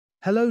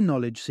Hello,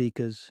 knowledge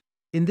seekers.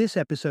 In this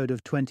episode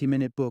of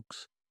 20-Minute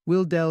Books,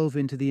 we'll delve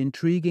into the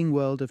intriguing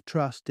world of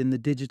trust in the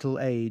digital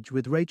age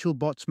with Rachel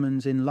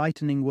Botsman's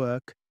enlightening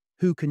work,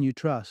 Who Can You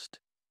Trust?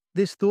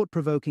 This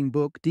thought-provoking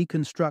book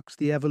deconstructs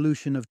the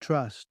evolution of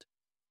trust,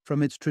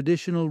 from its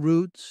traditional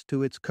roots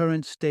to its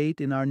current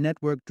state in our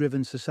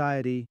network-driven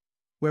society,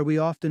 where we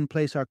often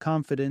place our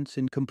confidence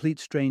in complete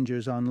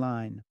strangers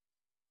online.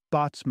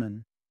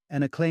 Botsman,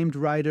 an acclaimed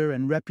writer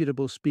and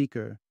reputable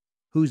speaker,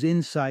 whose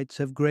insights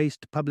have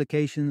graced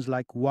publications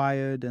like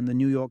Wired and the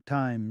New York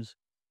Times,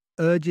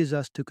 urges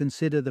us to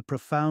consider the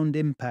profound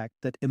impact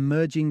that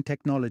emerging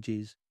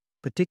technologies,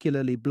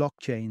 particularly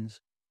blockchains,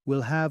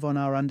 will have on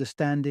our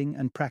understanding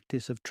and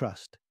practice of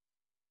trust.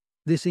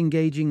 This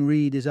engaging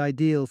read is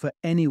ideal for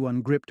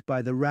anyone gripped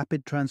by the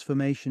rapid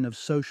transformation of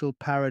social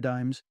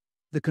paradigms,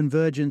 the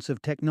convergence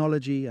of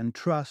technology and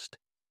trust,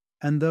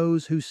 and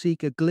those who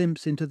seek a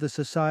glimpse into the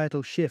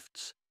societal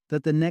shifts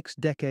that the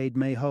next decade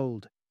may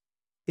hold.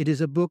 It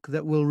is a book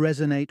that will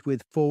resonate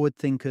with forward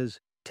thinkers,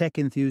 tech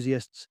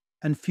enthusiasts,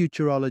 and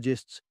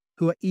futurologists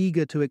who are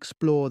eager to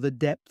explore the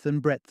depth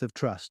and breadth of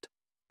trust.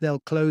 They'll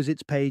close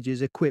its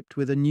pages equipped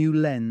with a new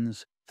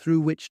lens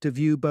through which to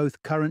view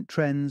both current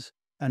trends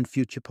and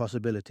future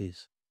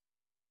possibilities.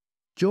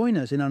 Join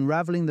us in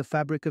unraveling the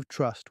fabric of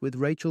trust with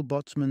Rachel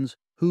Botsman's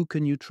Who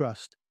Can You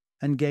Trust?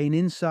 And gain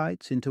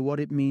insights into what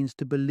it means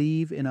to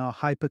believe in our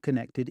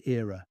hyper-connected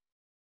era.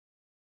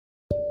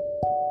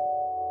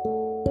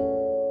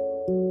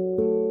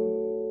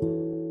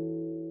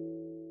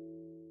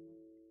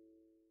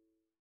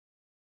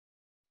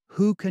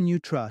 Who Can You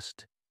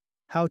Trust?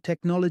 How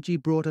Technology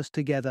Brought Us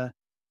Together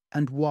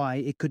and Why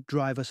It Could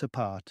Drive Us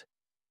Apart.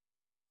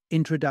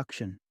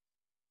 Introduction.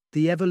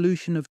 The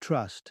Evolution of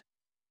Trust.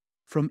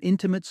 From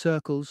intimate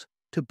circles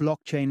to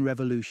blockchain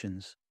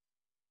revolutions.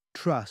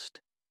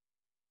 Trust.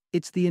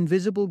 It's the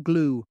invisible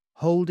glue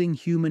holding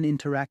human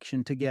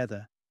interaction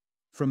together,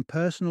 from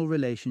personal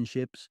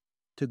relationships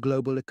to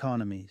global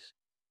economies.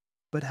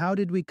 But how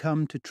did we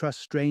come to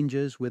trust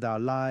strangers with our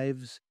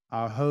lives,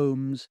 our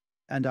homes,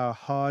 and our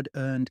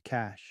hard-earned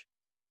cash?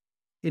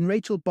 In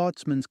Rachel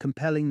Botsman's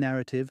compelling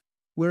narrative,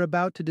 we're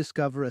about to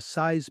discover a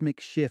seismic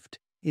shift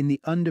in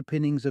the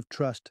underpinnings of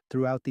trust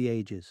throughout the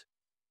ages.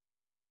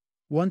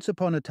 Once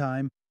upon a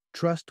time,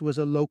 trust was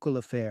a local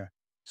affair,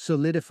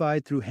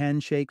 solidified through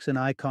handshakes and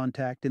eye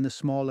contact in the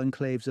small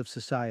enclaves of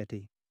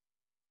society.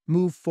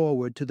 Move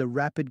forward to the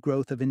rapid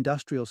growth of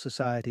industrial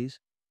societies,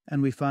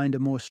 and we find a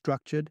more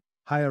structured,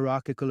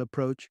 hierarchical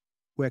approach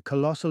where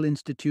colossal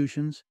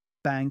institutions,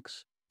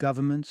 banks,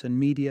 governments, and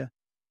media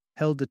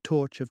held the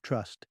torch of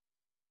trust.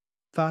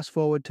 Fast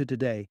forward to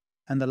today,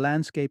 and the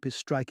landscape is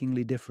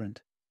strikingly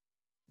different.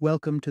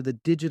 Welcome to the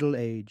digital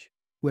age,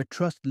 where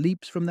trust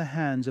leaps from the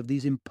hands of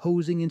these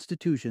imposing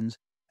institutions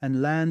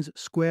and lands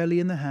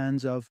squarely in the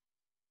hands of,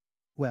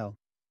 well,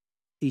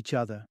 each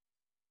other.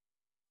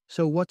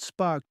 So what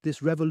sparked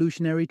this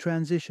revolutionary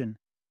transition?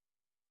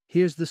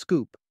 Here's the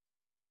scoop.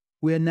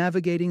 We're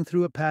navigating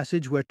through a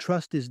passage where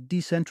trust is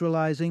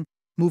decentralizing,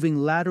 moving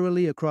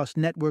laterally across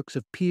networks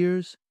of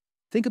peers.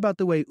 Think about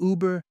the way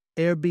Uber,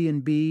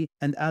 Airbnb,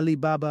 and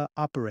Alibaba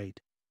operate.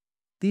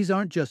 These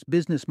aren't just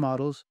business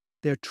models,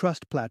 they're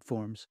trust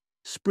platforms,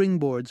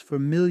 springboards for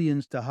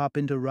millions to hop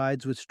into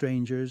rides with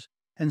strangers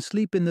and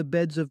sleep in the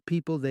beds of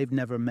people they've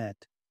never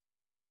met.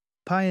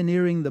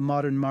 Pioneering the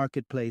modern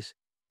marketplace,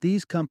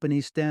 these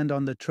companies stand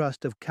on the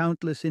trust of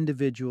countless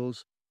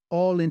individuals,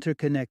 all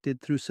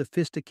interconnected through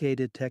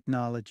sophisticated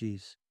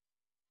technologies.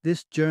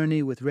 This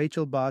journey with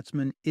Rachel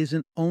Botsman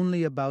isn't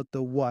only about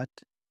the what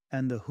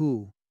and the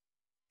who,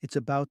 it's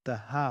about the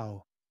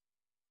how.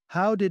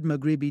 How did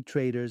Maghribi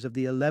traders of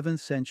the 11th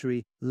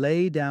century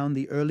lay down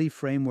the early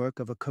framework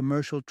of a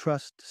commercial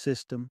trust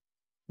system,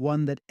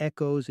 one that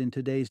echoes in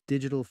today's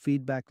digital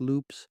feedback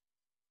loops?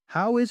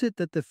 How is it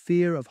that the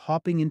fear of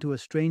hopping into a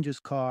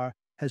stranger's car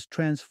has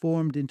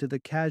transformed into the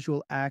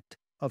casual act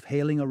of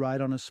hailing a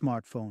ride on a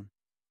smartphone?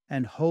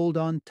 And hold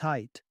on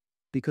tight,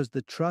 because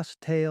the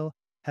trust tale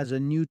has a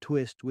new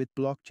twist with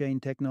blockchain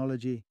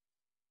technology.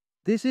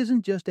 This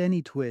isn't just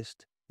any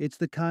twist, it's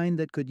the kind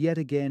that could yet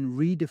again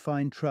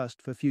redefine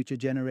trust for future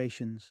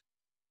generations.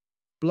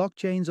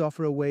 Blockchains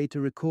offer a way to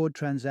record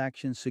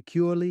transactions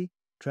securely,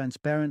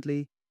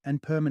 transparently,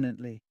 and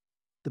permanently.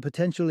 The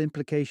potential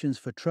implications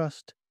for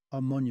trust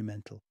are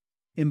monumental.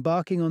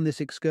 Embarking on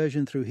this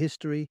excursion through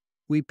history,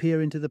 we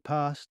peer into the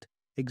past,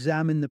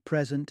 examine the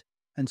present,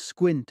 and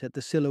squint at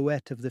the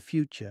silhouette of the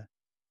future.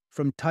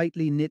 From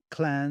tightly knit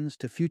clans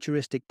to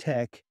futuristic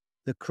tech,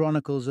 the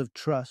chronicles of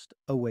trust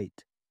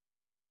await.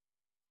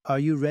 Are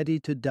you ready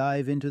to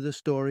dive into the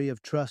story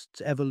of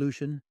trust's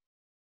evolution?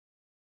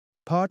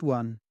 Part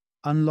 1.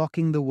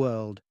 Unlocking the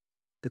World,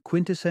 the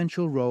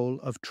quintessential role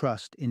of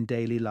trust in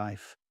daily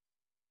life.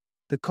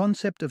 The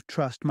concept of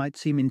trust might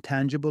seem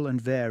intangible and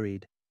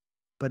varied,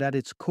 but at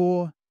its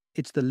core,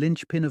 it's the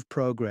linchpin of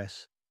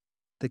progress,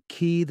 the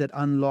key that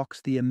unlocks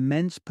the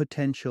immense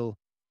potential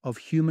of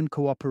human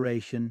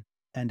cooperation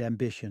and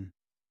ambition.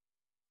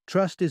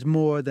 Trust is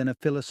more than a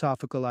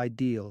philosophical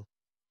ideal.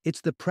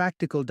 It's the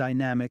practical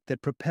dynamic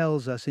that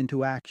propels us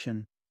into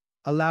action,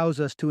 allows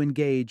us to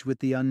engage with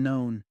the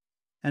unknown,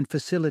 and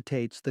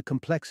facilitates the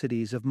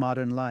complexities of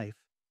modern life.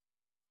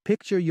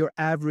 Picture your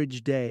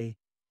average day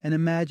and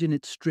imagine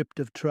it stripped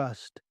of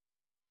trust.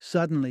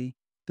 Suddenly,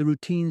 the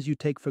routines you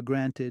take for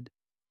granted,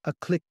 a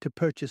click to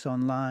purchase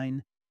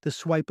online, the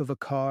swipe of a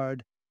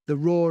card, the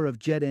roar of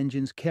jet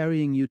engines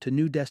carrying you to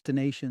new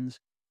destinations,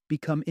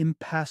 become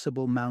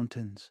impassable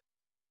mountains.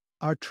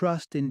 Our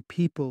trust in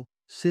people,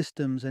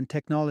 systems, and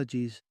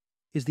technologies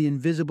is the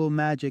invisible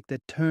magic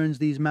that turns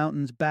these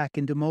mountains back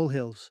into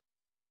molehills.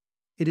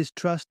 It is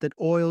trust that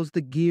oils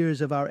the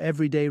gears of our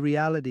everyday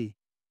reality.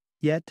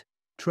 Yet,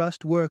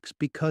 trust works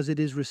because it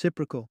is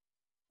reciprocal.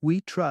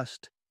 We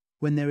trust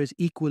when there is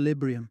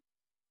equilibrium,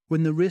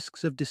 when the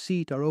risks of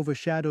deceit are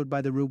overshadowed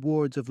by the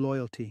rewards of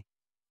loyalty.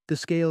 The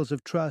scales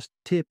of trust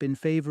tip in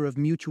favor of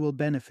mutual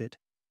benefit,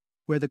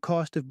 where the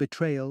cost of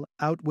betrayal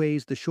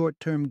outweighs the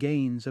short-term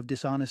gains of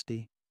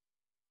dishonesty.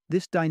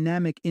 This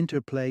dynamic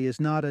interplay is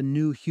not a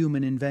new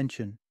human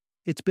invention.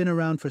 It's been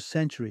around for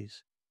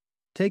centuries.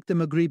 Take the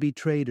Maghribi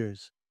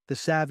traders, the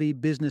savvy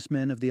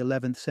businessmen of the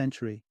 11th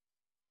century.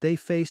 They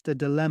faced a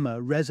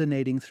dilemma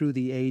resonating through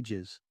the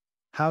ages: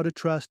 how to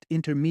trust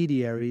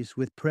intermediaries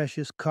with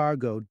precious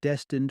cargo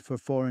destined for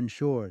foreign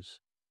shores.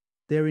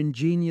 Their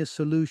ingenious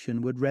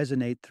solution would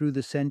resonate through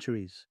the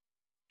centuries.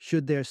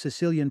 Should their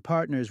Sicilian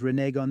partners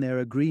renege on their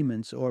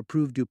agreements or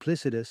prove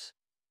duplicitous,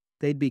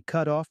 they'd be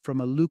cut off from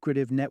a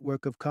lucrative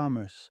network of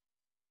commerce.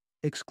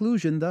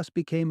 Exclusion thus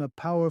became a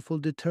powerful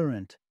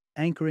deterrent,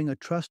 anchoring a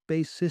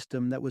trust-based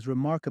system that was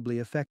remarkably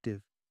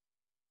effective.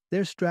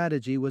 Their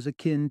strategy was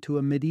akin to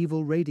a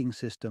medieval rating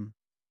system,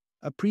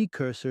 a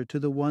precursor to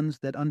the ones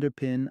that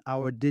underpin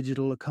our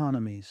digital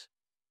economies.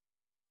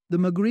 The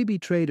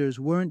Maghribi traders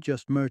weren't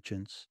just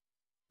merchants.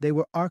 They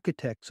were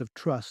architects of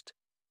trust,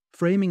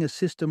 framing a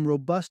system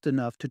robust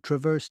enough to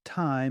traverse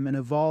time and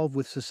evolve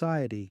with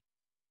society.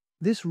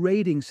 This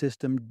rating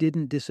system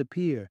didn't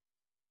disappear.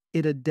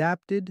 It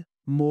adapted,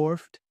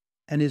 morphed,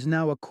 and is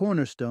now a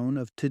cornerstone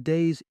of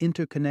today's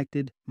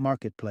interconnected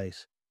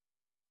marketplace.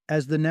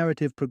 As the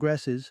narrative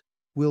progresses,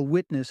 we'll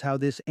witness how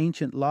this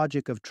ancient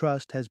logic of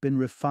trust has been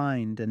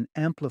refined and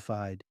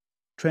amplified,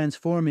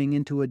 transforming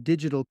into a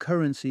digital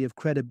currency of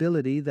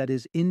credibility that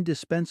is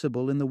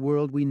indispensable in the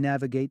world we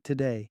navigate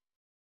today.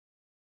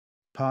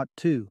 Part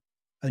 2.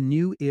 A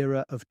new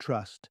era of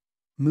trust,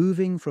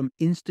 moving from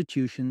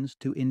institutions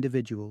to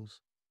individuals.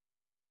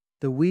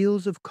 The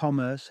wheels of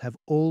commerce have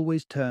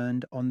always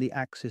turned on the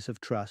axis of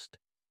trust.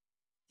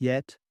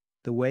 Yet,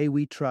 the way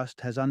we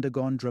trust has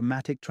undergone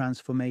dramatic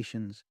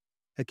transformations,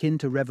 akin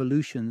to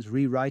revolutions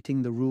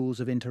rewriting the rules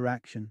of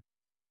interaction.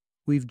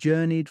 We've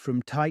journeyed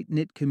from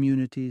tight-knit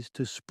communities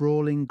to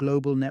sprawling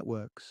global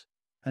networks,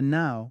 and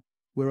now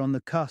we're on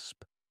the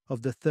cusp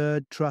of the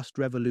third trust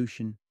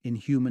revolution in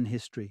human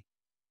history.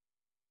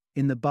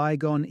 In the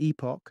bygone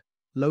epoch,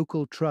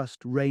 local trust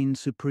reigned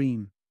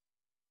supreme.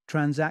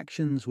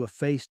 Transactions were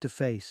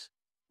face-to-face,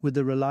 with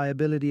the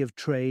reliability of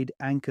trade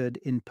anchored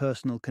in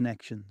personal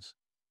connections.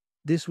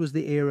 This was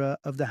the era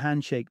of the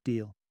handshake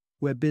deal,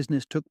 where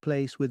business took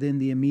place within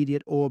the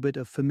immediate orbit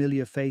of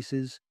familiar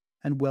faces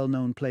and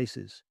well-known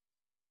places.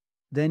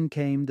 Then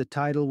came the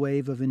tidal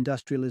wave of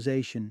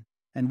industrialization,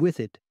 and with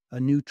it, a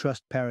new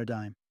trust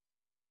paradigm.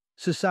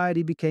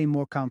 Society became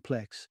more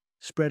complex,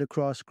 spread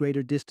across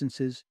greater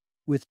distances,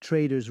 with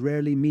traders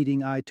rarely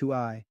meeting eye to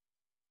eye.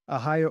 A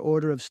higher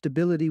order of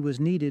stability was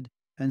needed,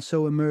 and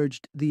so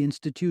emerged the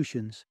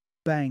institutions,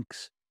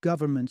 banks,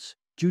 governments,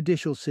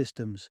 judicial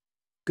systems,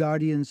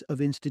 guardians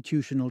of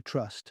institutional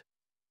trust.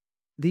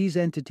 These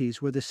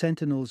entities were the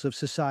sentinels of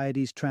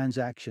society's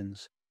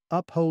transactions,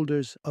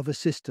 upholders of a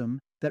system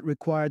that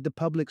required the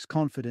public's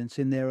confidence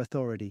in their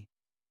authority.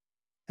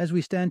 As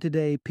we stand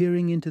today,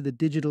 peering into the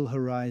digital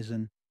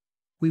horizon,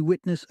 we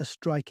witness a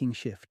striking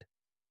shift: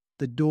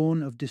 the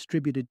dawn of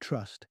distributed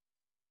trust.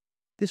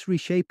 This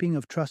reshaping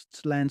of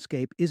trust's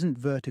landscape isn't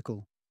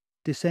vertical,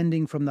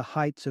 descending from the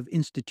heights of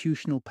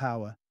institutional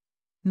power.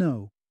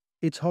 No,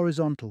 it's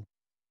horizontal,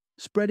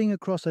 spreading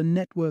across a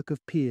network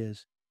of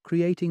peers,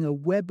 creating a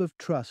web of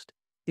trust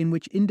in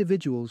which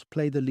individuals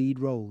play the lead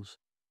roles.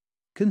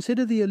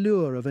 Consider the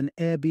allure of an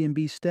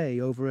Airbnb stay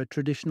over a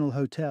traditional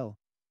hotel.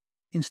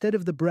 Instead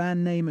of the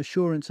brand name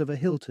assurance of a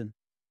Hilton,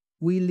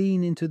 we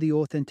lean into the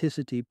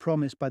authenticity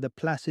promised by the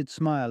placid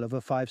smile of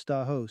a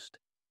five-star host.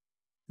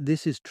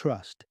 This is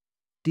trust,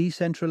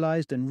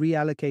 decentralized and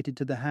reallocated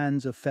to the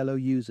hands of fellow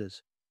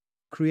users,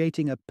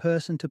 creating a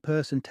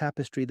person-to-person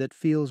tapestry that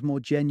feels more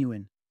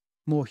genuine,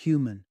 more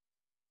human.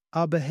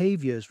 Our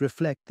behaviors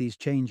reflect these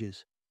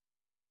changes.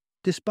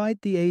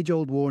 Despite the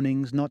age-old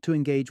warnings not to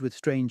engage with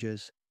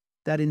strangers,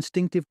 that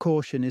instinctive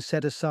caution is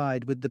set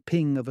aside with the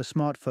ping of a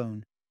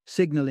smartphone,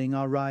 signaling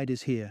our ride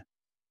is here.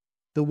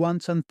 The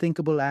once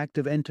unthinkable act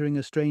of entering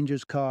a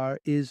stranger's car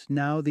is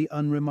now the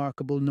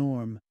unremarkable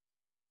norm.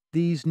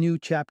 These new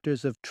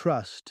chapters of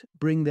trust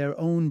bring their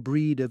own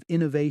breed of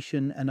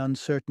innovation and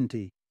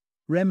uncertainty,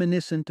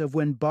 reminiscent of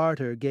when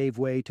barter gave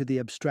way to the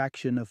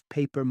abstraction of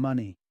paper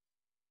money.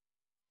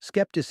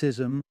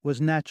 Skepticism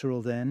was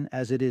natural then,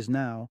 as it is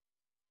now,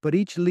 but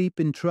each leap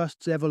in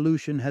trust's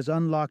evolution has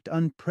unlocked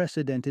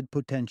unprecedented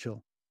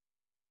potential.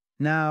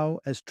 Now,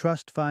 as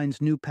trust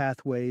finds new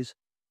pathways,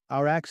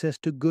 our access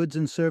to goods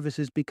and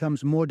services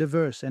becomes more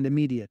diverse and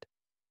immediate.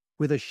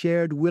 With a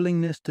shared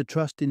willingness to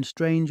trust in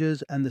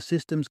strangers and the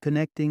systems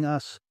connecting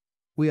us,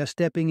 we are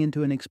stepping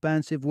into an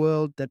expansive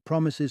world that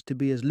promises to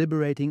be as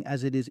liberating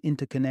as it is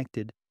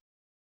interconnected.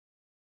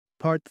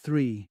 Part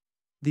 3.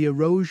 The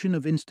erosion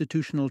of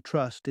institutional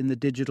trust in the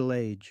digital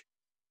age.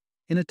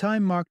 In a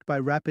time marked by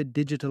rapid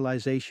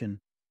digitalization,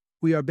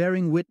 we are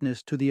bearing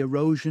witness to the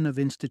erosion of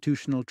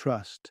institutional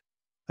trust,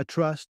 a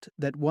trust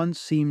that once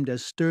seemed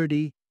as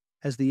sturdy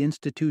as the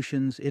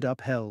institutions it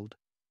upheld.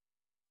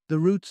 The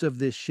roots of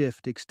this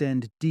shift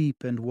extend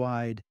deep and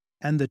wide,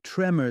 and the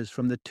tremors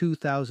from the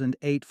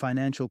 2008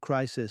 financial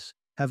crisis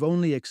have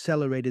only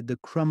accelerated the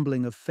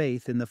crumbling of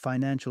faith in the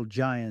financial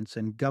giants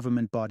and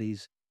government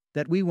bodies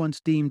that we once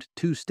deemed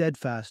too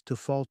steadfast to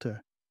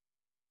falter.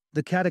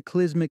 The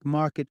cataclysmic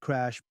market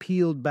crash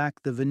peeled back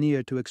the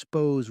veneer to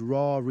expose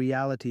raw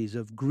realities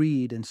of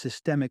greed and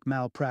systemic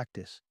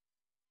malpractice.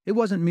 It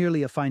wasn't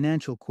merely a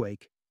financial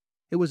quake.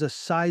 It was a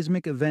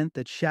seismic event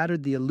that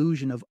shattered the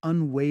illusion of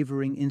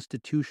unwavering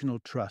institutional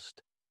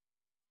trust.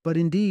 But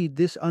indeed,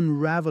 this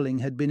unraveling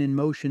had been in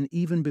motion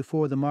even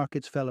before the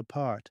markets fell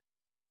apart.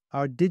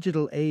 Our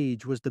digital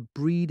age was the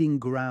breeding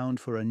ground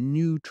for a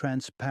new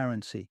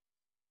transparency,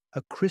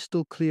 a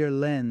crystal-clear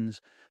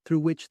lens through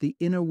which the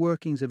inner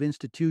workings of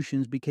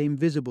institutions became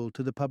visible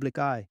to the public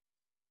eye.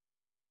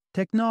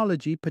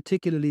 Technology,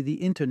 particularly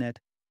the Internet,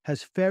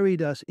 has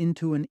ferried us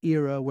into an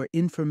era where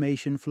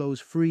information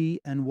flows free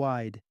and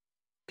wide.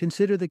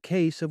 Consider the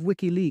case of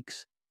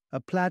WikiLeaks, a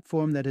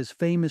platform that has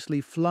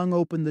famously flung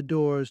open the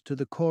doors to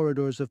the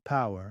corridors of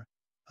power,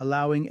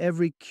 allowing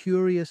every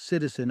curious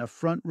citizen a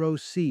front-row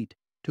seat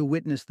to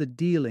witness the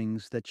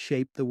dealings that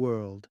shaped the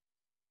world.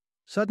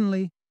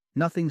 Suddenly,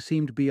 nothing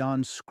seemed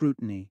beyond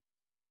scrutiny.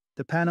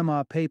 The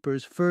Panama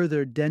Papers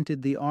further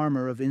dented the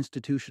armor of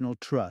institutional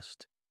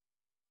trust.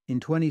 In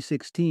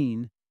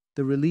 2016,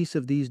 the release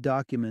of these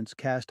documents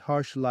cast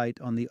harsh light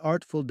on the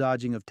artful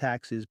dodging of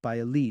taxes by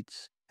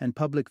elites and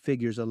public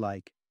figures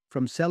alike,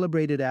 from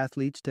celebrated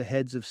athletes to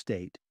heads of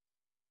state.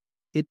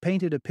 It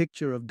painted a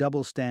picture of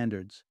double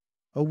standards,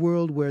 a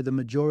world where the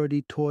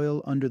majority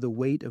toil under the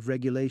weight of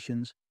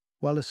regulations,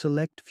 while a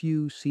select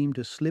few seem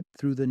to slip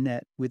through the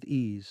net with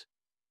ease.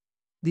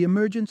 The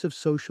emergence of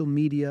social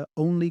media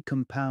only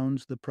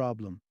compounds the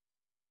problem.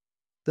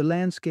 The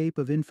landscape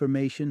of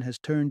information has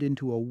turned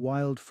into a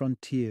wild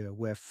frontier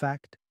where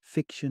fact,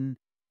 fiction,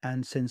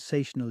 and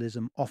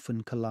sensationalism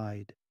often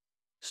collide.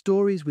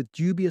 Stories with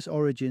dubious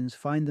origins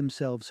find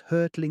themselves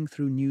hurtling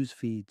through news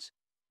feeds,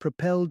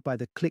 propelled by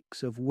the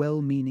clicks of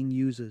well-meaning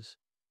users.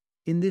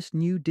 In this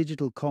new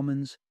digital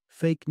commons,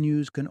 fake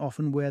news can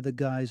often wear the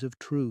guise of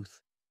truth.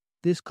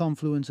 This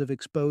confluence of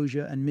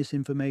exposure and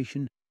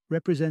misinformation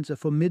represents a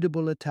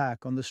formidable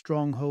attack on the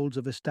strongholds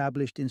of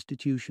established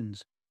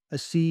institutions, a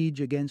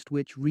siege against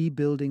which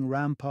rebuilding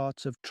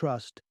ramparts of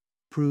trust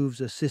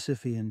proves a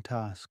Sisyphean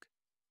task.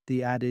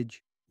 The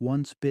adage,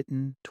 once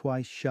bitten,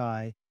 twice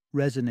shy,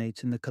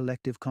 resonates in the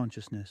collective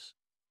consciousness.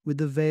 With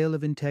the veil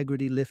of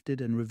integrity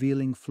lifted and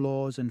revealing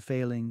flaws and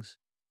failings,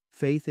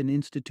 faith in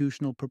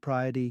institutional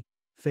propriety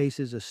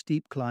faces a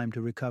steep climb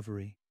to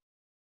recovery.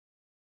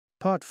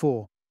 Part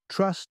 4.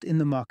 Trust in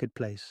the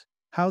marketplace.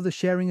 How the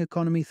sharing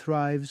economy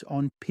thrives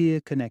on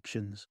peer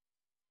connections.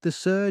 The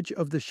surge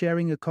of the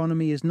sharing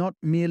economy is not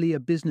merely a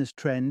business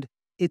trend,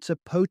 it's a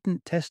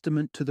potent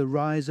testament to the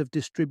rise of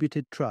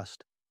distributed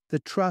trust. The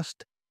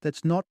trust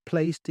that's not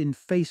placed in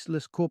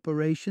faceless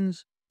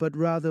corporations, but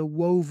rather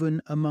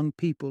woven among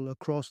people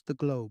across the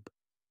globe.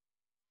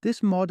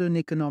 This modern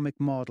economic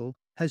model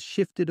has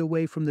shifted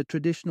away from the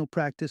traditional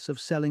practice of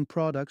selling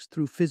products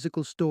through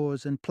physical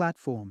stores and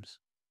platforms.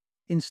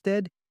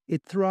 Instead,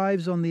 it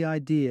thrives on the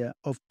idea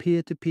of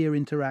peer-to-peer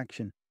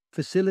interaction,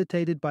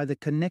 facilitated by the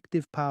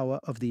connective power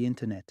of the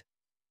Internet.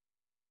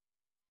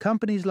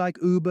 Companies like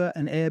Uber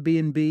and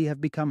Airbnb have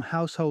become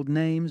household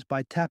names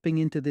by tapping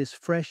into this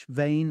fresh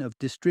vein of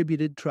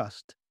distributed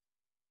trust.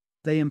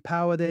 They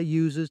empower their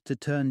users to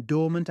turn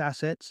dormant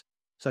assets,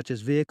 such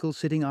as vehicles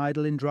sitting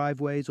idle in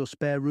driveways or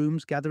spare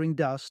rooms gathering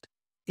dust,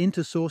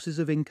 into sources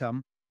of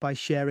income by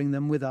sharing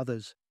them with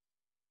others.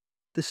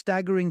 The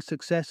staggering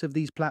success of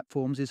these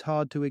platforms is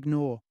hard to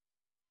ignore.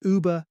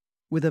 Uber,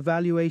 with a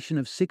valuation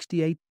of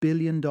 $68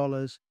 billion,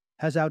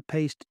 has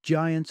outpaced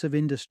giants of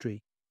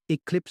industry,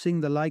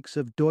 eclipsing the likes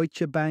of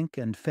Deutsche Bank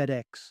and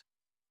FedEx.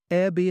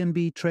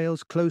 Airbnb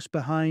trails close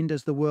behind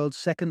as the world's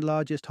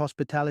second-largest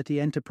hospitality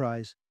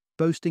enterprise,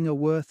 boasting a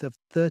worth of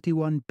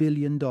 $31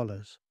 billion.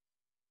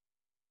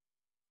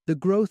 The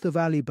growth of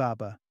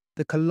Alibaba,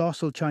 the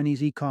colossal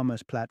Chinese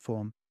e-commerce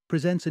platform,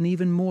 presents an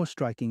even more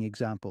striking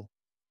example.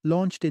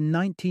 Launched in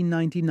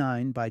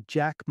 1999 by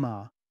Jack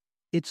Ma,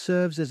 it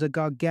serves as a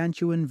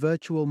gargantuan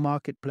virtual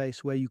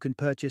marketplace where you can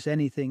purchase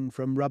anything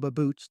from rubber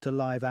boots to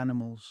live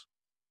animals.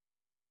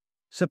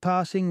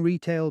 Surpassing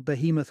retail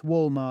behemoth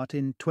Walmart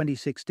in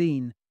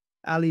 2016,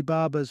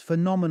 Alibaba's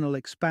phenomenal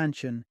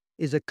expansion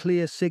is a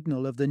clear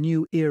signal of the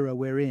new era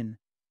we're in.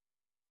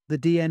 The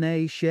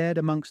DNA shared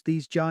amongst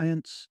these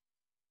giants,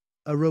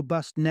 a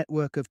robust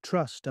network of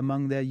trust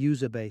among their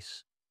user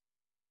base.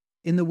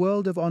 In the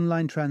world of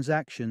online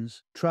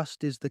transactions,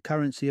 trust is the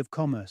currency of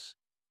commerce,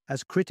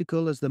 as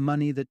critical as the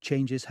money that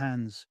changes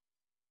hands.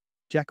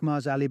 Jack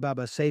Ma's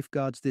Alibaba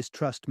safeguards this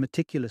trust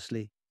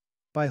meticulously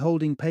by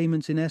holding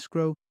payments in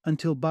escrow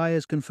until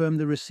buyers confirm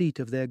the receipt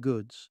of their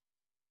goods.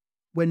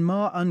 When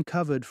Ma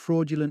uncovered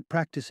fraudulent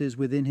practices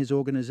within his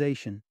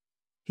organization,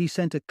 he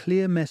sent a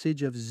clear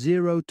message of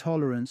zero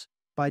tolerance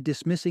by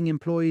dismissing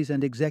employees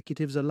and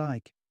executives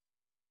alike.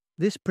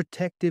 This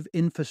protective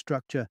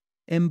infrastructure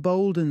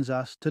emboldens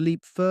us to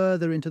leap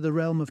further into the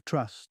realm of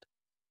trust.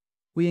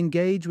 We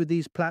engage with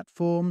these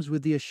platforms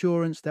with the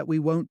assurance that we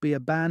won't be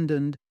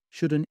abandoned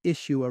should an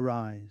issue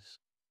arise.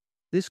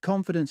 This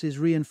confidence is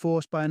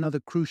reinforced by another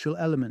crucial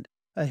element,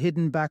 a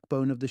hidden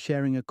backbone of the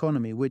sharing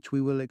economy, which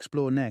we will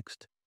explore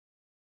next.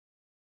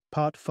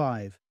 Part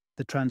 5.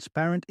 The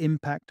transparent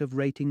impact of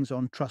ratings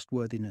on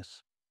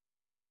trustworthiness.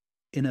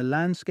 In a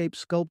landscape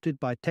sculpted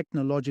by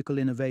technological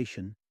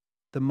innovation,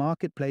 the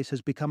marketplace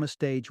has become a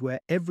stage where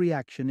every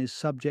action is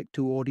subject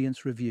to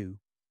audience review.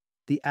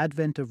 The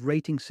advent of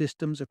rating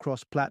systems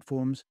across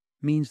platforms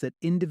means that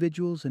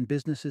individuals and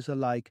businesses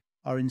alike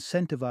are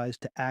incentivized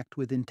to act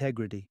with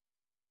integrity.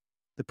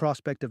 The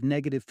prospect of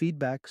negative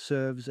feedback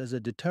serves as a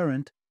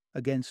deterrent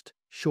against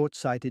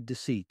short-sighted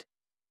deceit.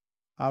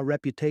 Our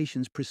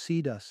reputations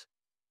precede us.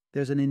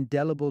 There's an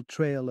indelible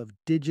trail of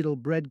digital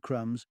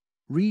breadcrumbs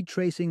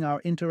retracing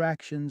our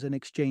interactions and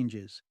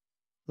exchanges.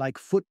 Like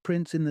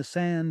footprints in the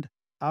sand,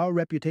 our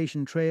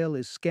reputation trail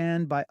is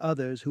scanned by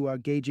others who are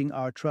gauging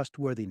our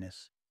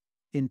trustworthiness.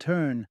 In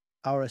turn,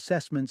 our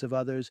assessments of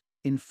others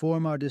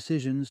inform our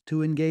decisions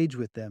to engage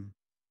with them.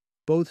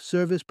 Both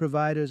service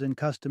providers and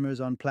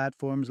customers on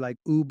platforms like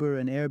Uber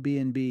and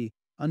Airbnb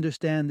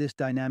understand this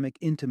dynamic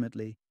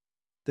intimately.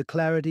 The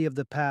clarity of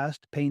the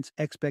past paints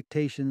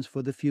expectations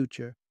for the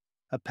future.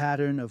 A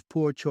pattern of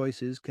poor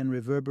choices can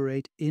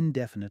reverberate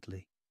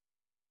indefinitely.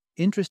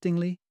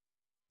 Interestingly,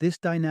 this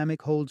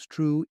dynamic holds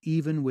true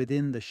even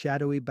within the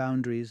shadowy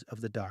boundaries of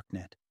the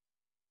darknet.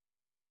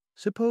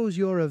 Suppose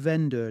you're a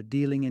vendor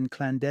dealing in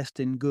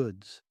clandestine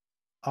goods,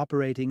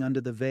 operating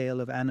under the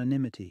veil of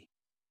anonymity.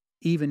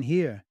 Even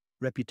here,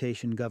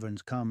 reputation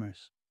governs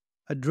commerce.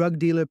 A drug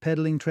dealer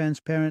peddling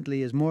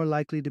transparently is more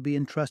likely to be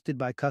entrusted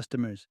by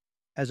customers,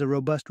 as a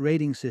robust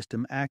rating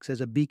system acts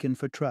as a beacon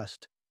for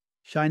trust,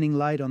 shining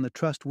light on the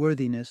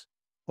trustworthiness,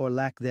 or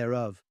lack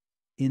thereof,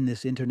 in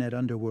this internet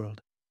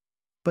underworld.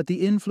 But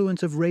the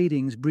influence of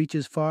ratings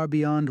reaches far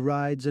beyond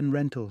rides and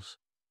rentals.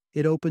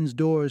 It opens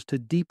doors to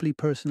deeply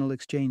personal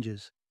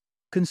exchanges.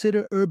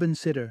 Consider Urban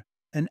Sitter,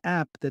 an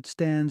app that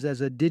stands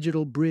as a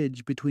digital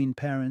bridge between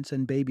parents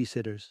and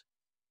babysitters.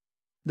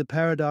 The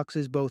paradox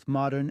is both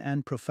modern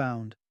and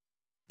profound.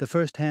 The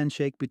first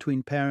handshake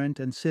between parent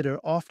and sitter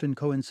often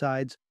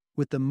coincides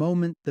with the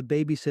moment the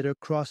babysitter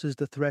crosses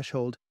the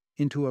threshold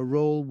into a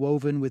role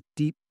woven with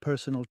deep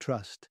personal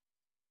trust.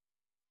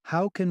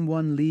 How can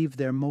one leave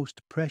their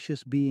most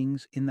precious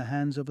beings in the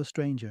hands of a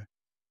stranger?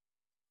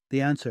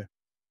 The answer,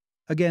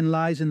 again,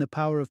 lies in the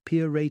power of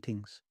peer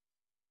ratings.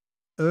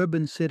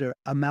 Urban Sitter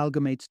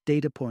amalgamates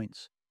data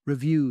points,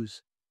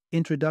 reviews,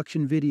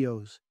 introduction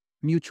videos,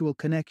 mutual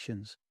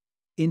connections,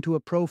 into a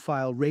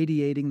profile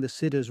radiating the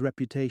sitter's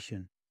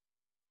reputation.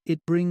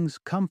 It brings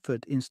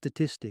comfort in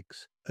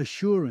statistics,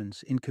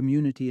 assurance in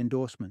community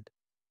endorsement.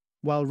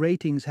 While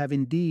ratings have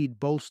indeed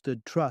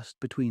bolstered trust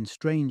between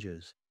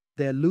strangers,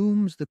 there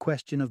looms the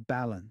question of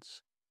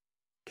balance.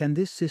 Can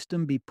this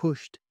system be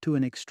pushed to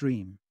an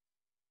extreme?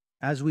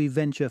 As we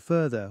venture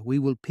further, we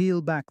will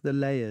peel back the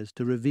layers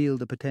to reveal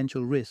the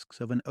potential risks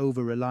of an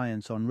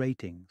over-reliance on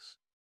ratings.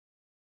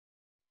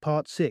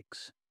 Part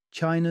 6.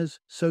 China's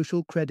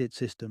Social Credit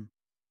System,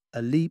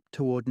 a leap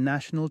toward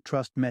national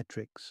trust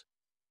metrics.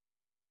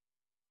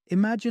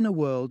 Imagine a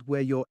world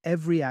where your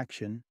every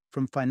action,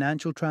 from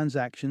financial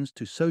transactions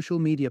to social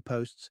media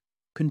posts,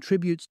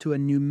 contributes to a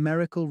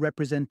numerical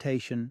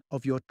representation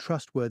of your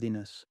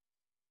trustworthiness.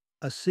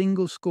 A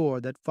single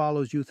score that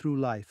follows you through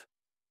life,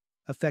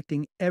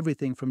 affecting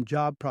everything from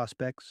job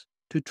prospects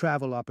to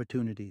travel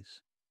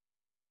opportunities.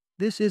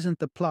 This isn't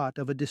the plot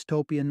of a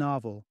dystopian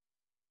novel,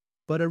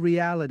 but a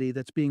reality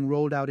that's being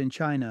rolled out in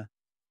China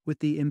with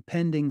the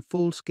impending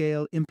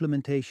full-scale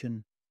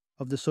implementation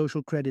of the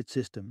Social Credit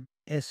System,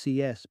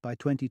 SCS, by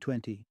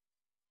 2020.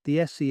 The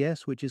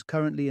SCS, which is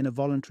currently in a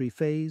voluntary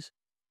phase,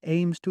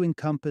 aims to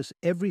encompass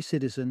every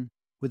citizen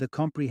with a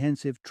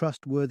comprehensive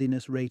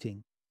trustworthiness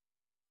rating.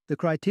 The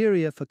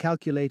criteria for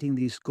calculating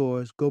these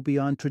scores go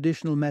beyond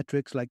traditional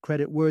metrics like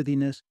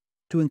creditworthiness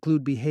to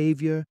include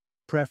behavior,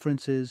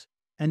 preferences,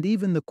 and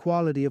even the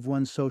quality of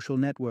one's social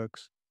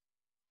networks.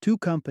 Two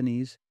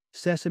companies,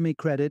 Sesame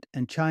Credit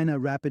and China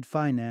Rapid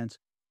Finance,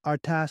 are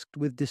tasked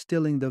with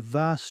distilling the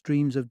vast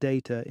streams of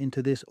data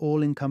into this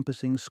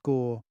all-encompassing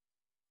score.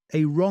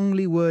 A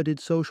wrongly worded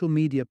social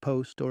media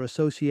post or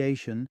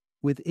association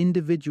with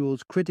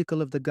individuals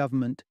critical of the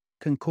government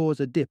can cause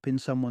a dip in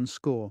someone's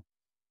score.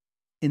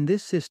 In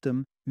this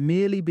system,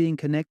 merely being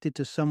connected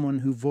to someone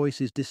who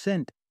voices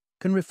dissent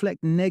can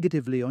reflect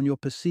negatively on your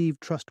perceived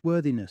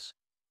trustworthiness,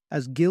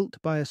 as guilt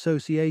by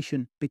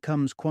association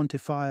becomes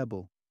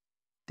quantifiable.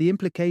 The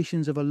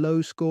implications of a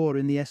low score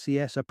in the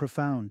SCS are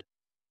profound.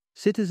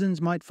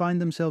 Citizens might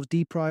find themselves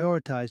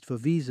deprioritized for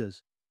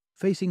visas,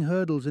 facing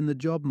hurdles in the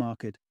job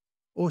market,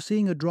 or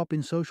seeing a drop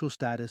in social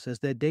status as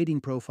their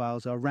dating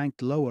profiles are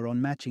ranked lower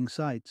on matching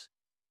sites.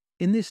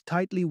 In this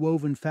tightly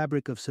woven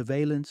fabric of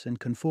surveillance and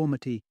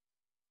conformity,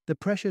 the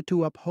pressure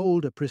to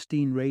uphold a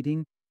pristine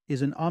rating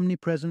is an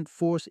omnipresent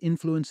force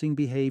influencing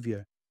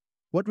behavior.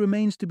 What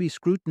remains to be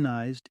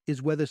scrutinized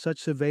is whether such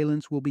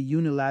surveillance will be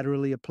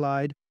unilaterally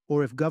applied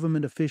or if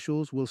government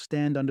officials will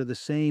stand under the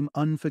same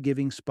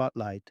unforgiving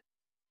spotlight.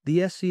 The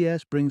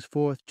SCS brings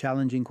forth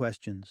challenging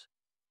questions.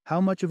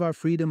 How much of our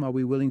freedom are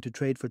we willing to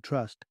trade for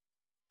trust?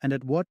 And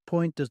at what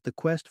point does the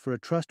quest for a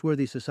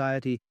trustworthy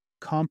society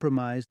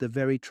compromise the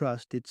very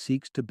trust it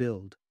seeks to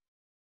build?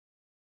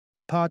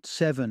 Part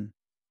 7.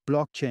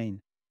 Blockchain,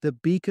 the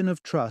beacon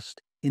of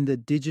trust in the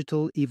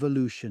digital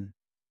evolution.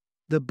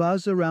 The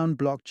buzz around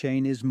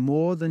blockchain is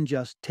more than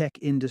just tech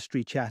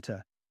industry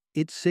chatter.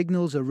 It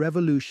signals a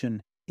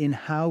revolution in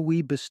how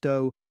we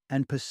bestow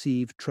and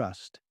perceive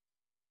trust.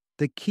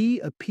 The key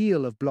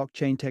appeal of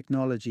blockchain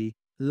technology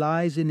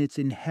lies in its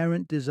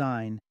inherent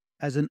design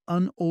as an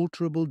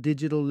unalterable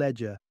digital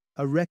ledger,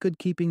 a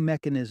record-keeping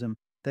mechanism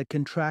that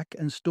can track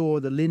and store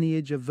the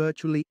lineage of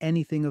virtually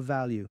anything of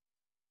value.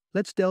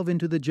 Let's delve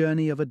into the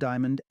journey of a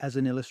diamond as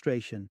an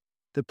illustration.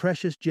 The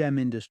precious gem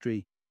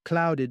industry,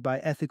 clouded by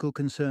ethical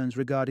concerns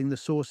regarding the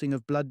sourcing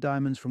of blood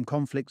diamonds from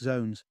conflict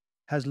zones,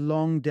 has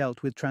long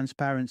dealt with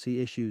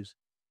transparency issues.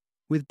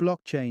 With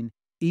blockchain,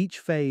 each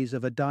phase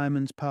of a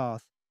diamond's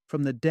path,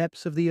 from the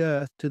depths of the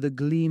earth to the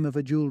gleam of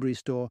a jewelry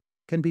store,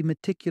 can be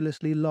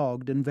meticulously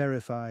logged and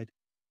verified.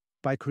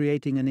 By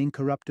creating an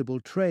incorruptible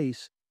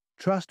trace,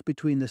 trust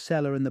between the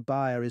seller and the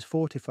buyer is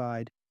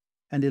fortified,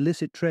 and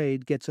illicit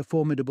trade gets a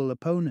formidable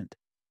opponent.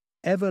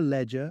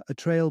 Everledger, a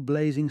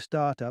trailblazing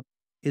startup,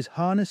 is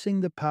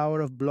harnessing the power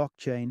of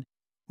blockchain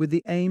with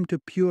the aim to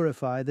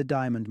purify the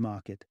diamond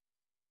market.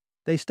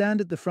 They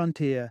stand at the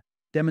frontier,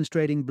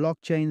 demonstrating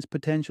blockchain's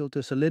potential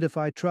to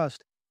solidify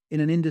trust in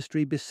an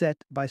industry beset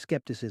by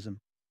skepticism.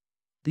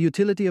 The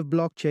utility of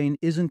blockchain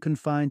isn't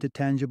confined to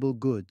tangible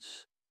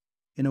goods.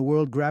 In a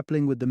world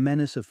grappling with the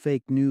menace of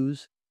fake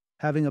news,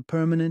 having a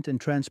permanent and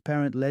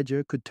transparent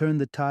ledger could turn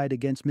the tide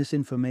against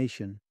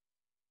misinformation.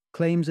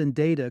 Claims and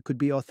data could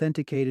be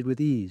authenticated with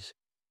ease,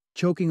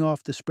 choking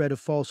off the spread of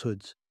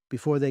falsehoods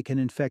before they can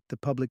infect the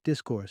public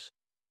discourse.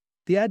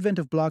 The advent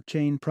of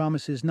blockchain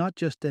promises not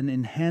just an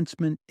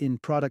enhancement in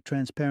product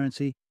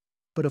transparency,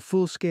 but a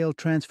full-scale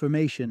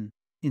transformation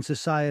in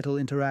societal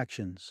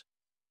interactions.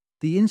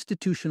 The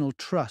institutional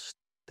trust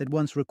that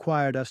once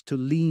required us to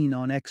lean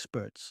on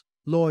experts,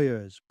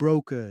 lawyers,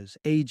 brokers,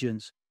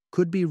 agents,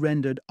 could be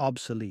rendered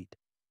obsolete.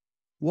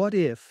 What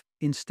if,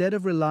 instead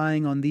of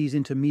relying on these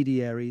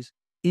intermediaries,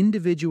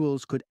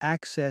 individuals could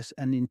access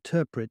and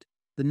interpret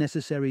the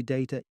necessary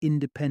data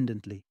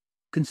independently?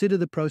 Consider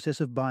the process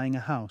of buying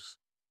a house.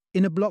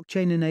 In a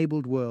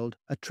blockchain-enabled world,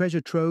 a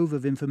treasure trove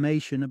of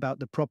information about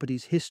the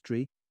property's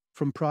history,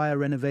 from prior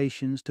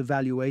renovations to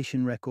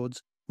valuation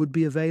records, would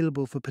be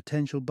available for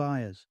potential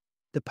buyers.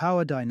 The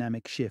power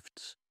dynamic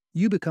shifts.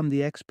 You become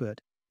the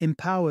expert,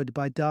 empowered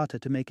by data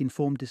to make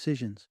informed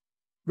decisions.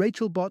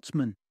 Rachel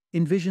Botsman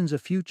envisions a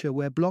future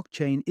where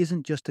blockchain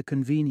isn't just a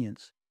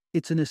convenience,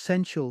 it's an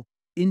essential,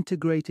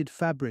 integrated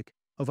fabric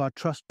of our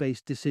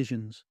trust-based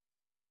decisions.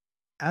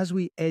 As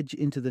we edge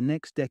into the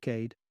next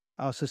decade,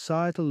 our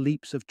societal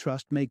leaps of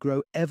trust may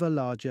grow ever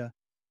larger,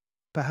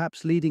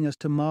 perhaps leading us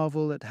to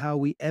marvel at how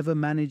we ever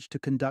managed to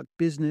conduct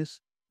business,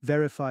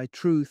 verify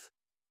truth,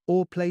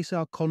 or place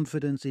our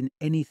confidence in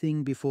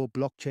anything before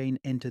blockchain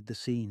entered the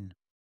scene.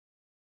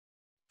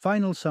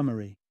 Final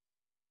summary.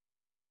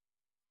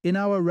 In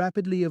our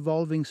rapidly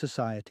evolving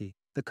society,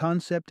 the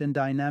concept and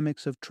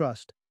dynamics of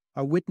trust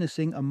are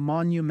witnessing a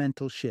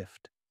monumental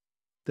shift.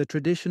 The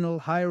traditional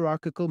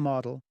hierarchical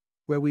model,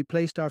 where we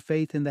placed our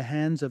faith in the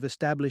hands of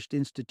established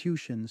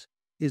institutions,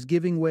 is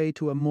giving way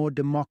to a more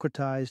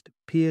democratized,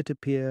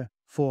 peer-to-peer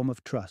form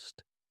of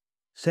trust.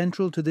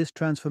 Central to this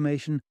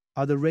transformation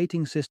are the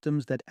rating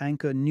systems that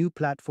anchor new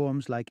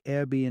platforms like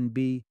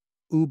Airbnb,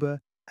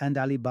 Uber, and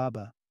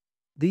Alibaba.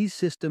 These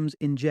systems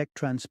inject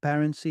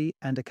transparency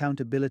and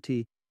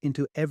accountability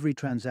into every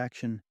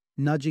transaction,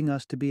 nudging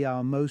us to be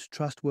our most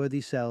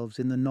trustworthy selves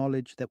in the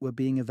knowledge that we're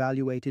being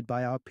evaluated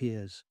by our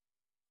peers.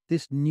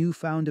 This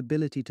newfound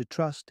ability to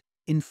trust,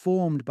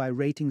 informed by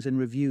ratings and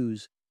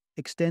reviews,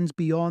 extends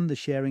beyond the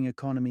sharing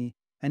economy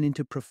and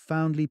into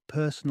profoundly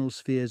personal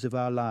spheres of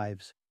our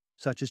lives,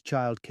 such as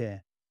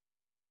childcare.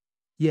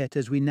 Yet,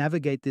 as we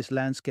navigate this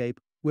landscape,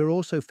 we're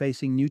also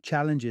facing new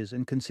challenges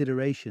and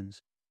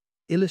considerations,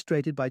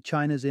 illustrated by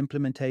China's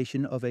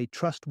implementation of a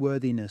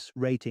trustworthiness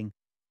rating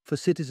for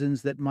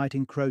citizens that might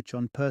encroach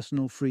on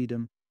personal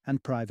freedom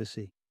and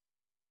privacy.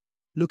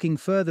 Looking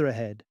further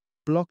ahead,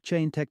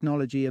 blockchain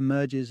technology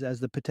emerges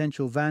as the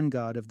potential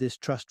vanguard of this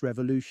trust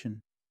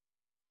revolution.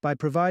 By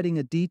providing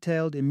a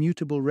detailed,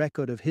 immutable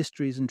record of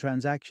histories and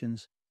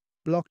transactions,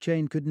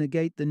 blockchain could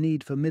negate the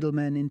need for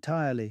middlemen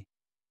entirely,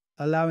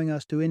 allowing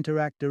us to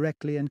interact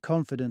directly and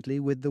confidently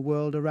with the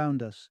world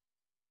around us.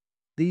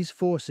 These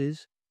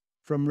forces,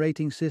 from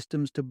rating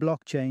systems to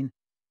blockchain,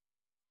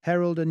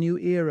 herald a new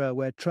era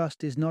where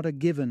trust is not a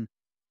given,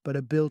 but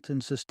a built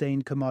and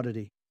sustained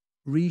commodity,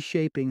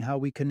 reshaping how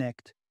we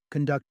connect,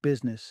 conduct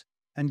business,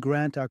 and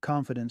grant our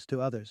confidence to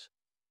others.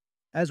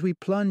 As we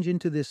plunge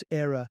into this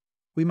era,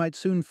 we might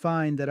soon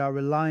find that our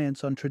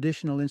reliance on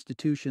traditional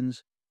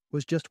institutions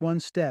was just one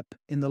step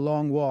in the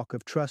long walk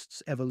of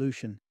trust's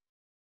evolution.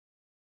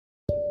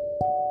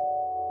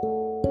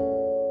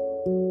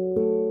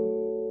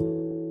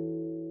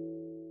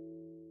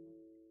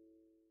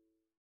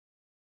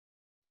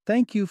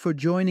 Thank you for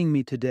joining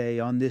me today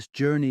on this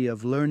journey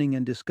of learning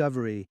and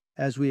discovery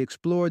as we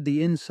explored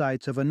the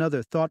insights of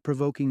another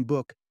thought-provoking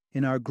book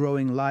in our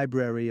growing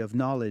library of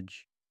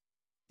knowledge.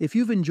 If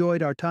you've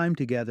enjoyed our time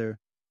together,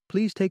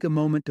 please take a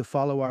moment to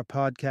follow our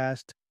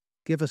podcast,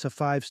 give us a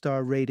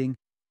 5-star rating,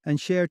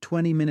 and share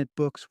 20-minute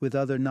books with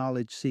other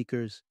knowledge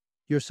seekers.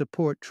 Your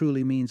support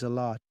truly means a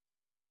lot.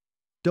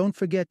 Don't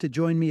forget to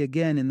join me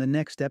again in the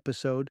next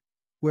episode,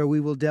 where we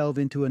will delve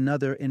into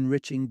another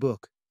enriching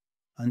book.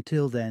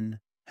 Until then,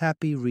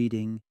 happy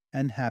reading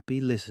and happy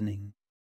listening.